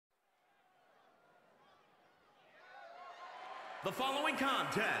The following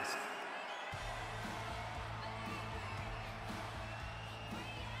contest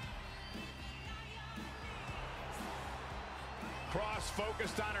Cross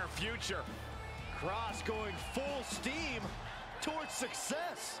focused on her future. Cross going full steam towards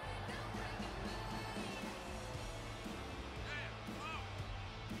success.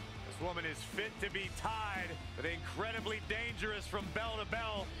 This woman is fit to be tied, but incredibly dangerous from bell to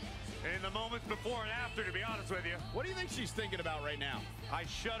bell. And in the moments before and after, to be honest with you. What do you think she's thinking about right now? I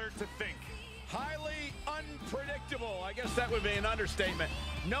shudder to think. Highly unpredictable. I guess that would be an understatement.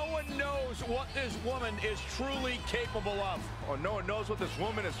 No one knows what this woman is truly capable of. Oh, no one knows what this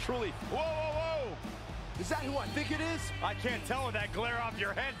woman is truly. Whoa, whoa, whoa! Is that who I think it is? I can't tell with that glare off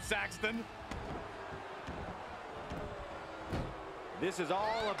your head, Saxton. This is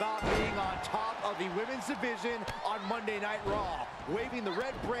all about being on top of the women's division on Monday Night Raw, waving the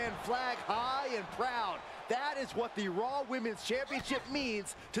red brand flag high and proud. That is what the Raw Women's Championship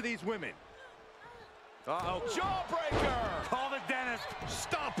means to these women. Uh-oh. Jawbreaker! Call the dentist.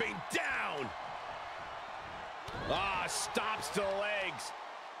 Stomping down! Ah, stops to the legs.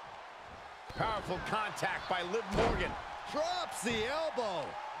 Powerful contact by Liv Morgan. Drops the elbow.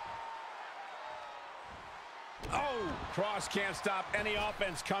 Oh, Cross can't stop any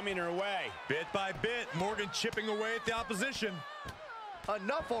offense coming her way. Bit by bit, Morgan chipping away at the opposition.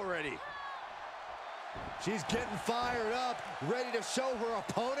 Enough already. She's getting fired up, ready to show her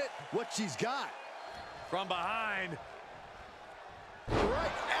opponent what she's got. From behind.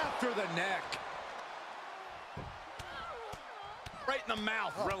 Right after the neck. Right in the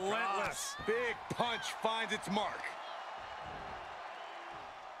mouth. Oh, relentless. Gosh. Big punch finds its mark.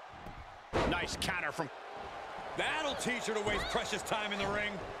 Nice counter from... That'll teach her to waste precious time in the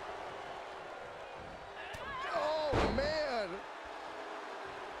ring. Oh, man.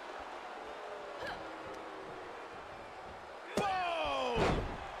 Boom!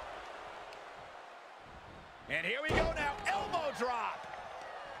 And here we go now. Elbow drop.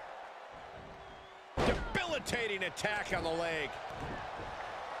 Debilitating attack on the leg.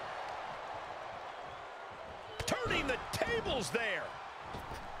 Turning the tables there.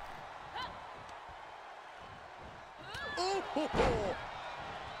 Ooh.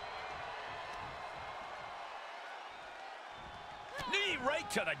 Knee right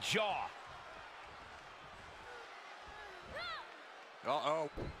to the jaw. Uh-oh.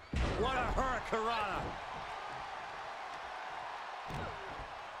 What a hurricanrana.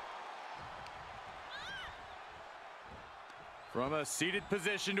 From a seated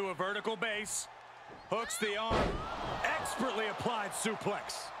position to a vertical base. Hooks the arm. Expertly applied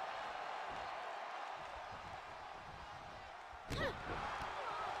suplex.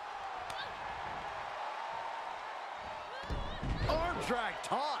 Arm drag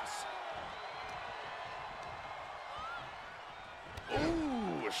toss.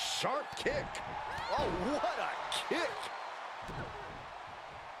 Ooh, sharp kick. Oh, what a kick.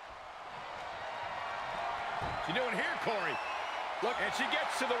 What's she doing here, Corey? Look, and she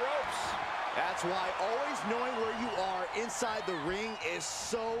gets to the ropes. That's why always knowing where you are inside the ring is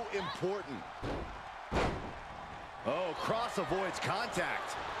so important. Oh, Cross avoids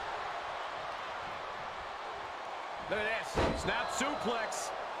contact. Look at this. Snap suplex.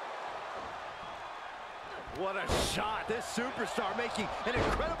 What a shot. This superstar making an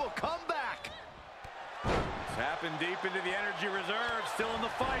incredible comeback. Tapping deep into the energy reserve. Still in the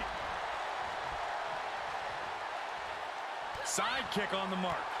fight. Side kick on the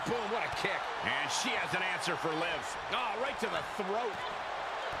mark. Boom, what a kick. And she has an answer for Liv. Oh, right to the throat.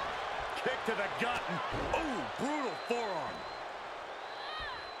 Kick to the gut. Ooh, brutal forearm.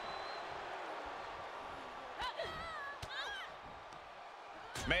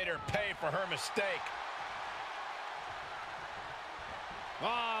 Made her pay for her mistake.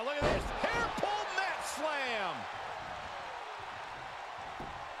 Ah, look at this. Hair pull mat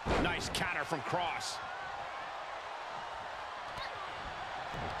slam. Nice counter from Cross.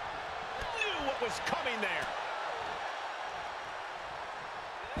 Knew what was coming there.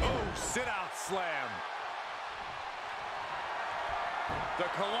 Oh, sit-out slam. The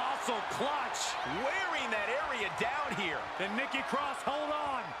colossal clutch. Wearing that area down here. And Nikki Cross, hold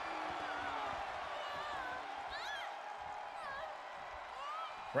on.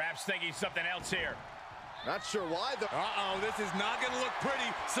 Perhaps thinking something else here. Not sure why, though. Uh-oh, this is not going to look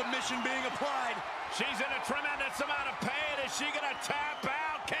pretty. Submission being applied. She's in a tremendous amount of pain. Is she going to tap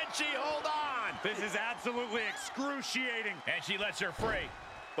out? Can she hold on? This is absolutely excruciating. And she lets her free.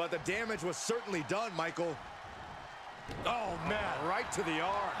 But the damage was certainly done, Michael. Oh, man. Right to the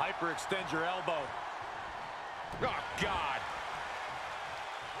arm. Hyperextend your elbow. Oh, God.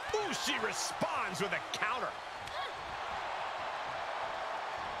 Ooh, she responds with a counter.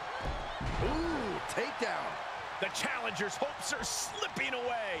 down. The challenger's hopes are slipping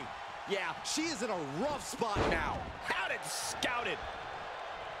away. Yeah, she is in a rough spot now. Had it scouted.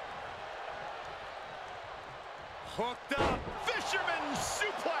 Hooked up. Fisherman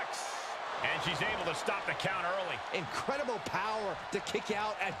suplex. And she's able to stop the count early. Incredible power to kick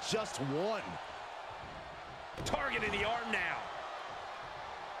out at just one. Targeting the arm now.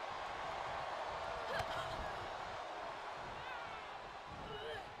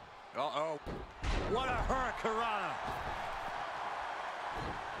 Uh-oh. What a hurricanrana.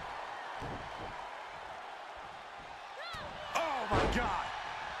 Oh, my God.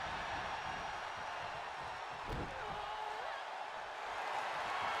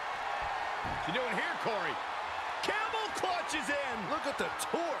 You doing here, Corey? Camel clutch is in. Look at the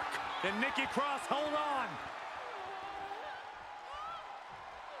torque. And Nikki Cross, hold on.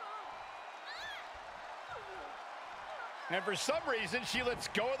 And for some reason, she lets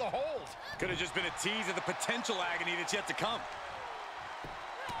go of the hold. Could have just been a tease of the potential agony that's yet to come.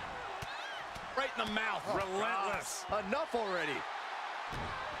 Right in the mouth. Oh, relentless. God. Enough already.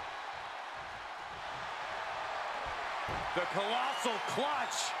 The colossal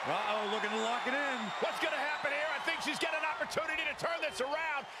clutch. Uh-oh, looking to lock it in. What's going to happen here? I think she's got an opportunity to turn this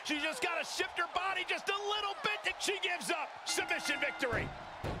around. She's just got to shift her body just a little bit. And she gives up. Submission victory.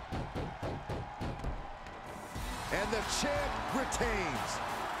 And the champ retains.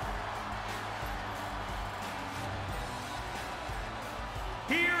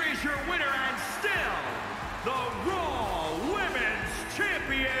 Here is your winner and still the Raw Women's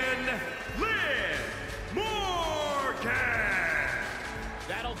Champion, Liv Morgan.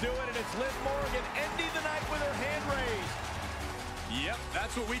 That'll do it, and it's Liv Morgan ending the night with her hand raised. Yep,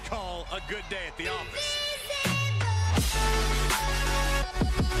 that's what we call a good day at the office.